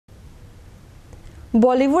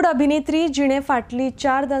बॉलिवूड अभिनेत्री जिणे फाटली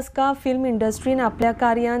 4 दशकां फिल्म इंडस्ट्रीन आपल्या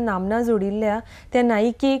कार्यान नामना जोडिल्ल्या त्या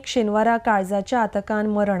नायिकेक शेनवारा काळजाच्या आतकान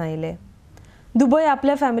मरण आयले। दुबय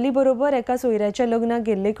आपल्या फॅमिली बरोबर एका सोयऱ्याच्या लग्नाक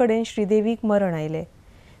गेल्ले कडेन श्रीदेवीक मरण आयले।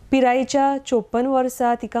 पिरायेच्या 54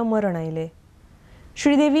 वर्सां तिका मरण आयले।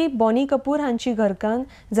 श्रीदेवी बॉनी कपूर हांची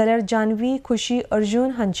घरकान्न जाल्यार जान्हवी खुशी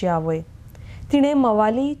अर्जुन हांची आवय। तिणे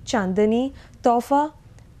मवाली, चांदनी, तोहफा,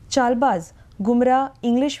 चालबाज, गुमराह,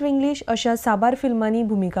 इंग्लिश विंग्लिश अशा साबार फिल्मांनी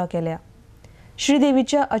भूमिका केल्या।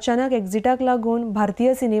 श्रीदेवीच्या अचानक एक्झिटाक लागून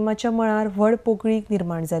भारतीय सिनेमाच्या मळार व्हड पोकळी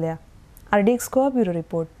निर्माण जाल्या। RDX Goa bureau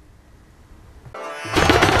report.